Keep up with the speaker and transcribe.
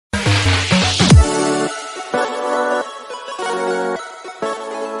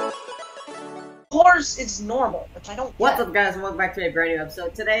yours is normal, which I don't get. What's up, guys? Welcome back to a brand new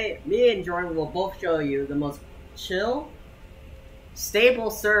episode. Today, me and Jordan will both show you the most chill, stable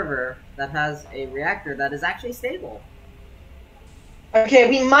server that has a reactor that is actually stable.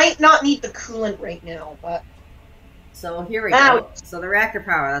 Okay, we might not need the coolant right now, but... So here we go. So the reactor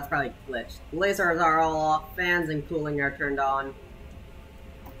power, that's probably glitched. Lasers are all off, fans and cooling are turned on.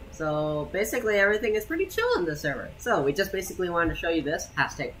 So basically everything is pretty chill in this server. So we just basically wanted to show you this,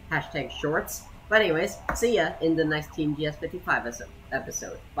 hashtag shorts. But anyways, see ya in the next Team GS55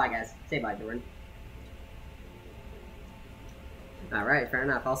 episode. Bye guys. Say bye, Jordan. Alright, fair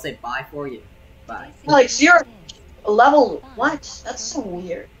enough. I'll say bye for you. Bye. Alex, you're level... What? That's so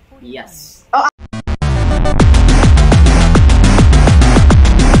weird. Yes. Oh,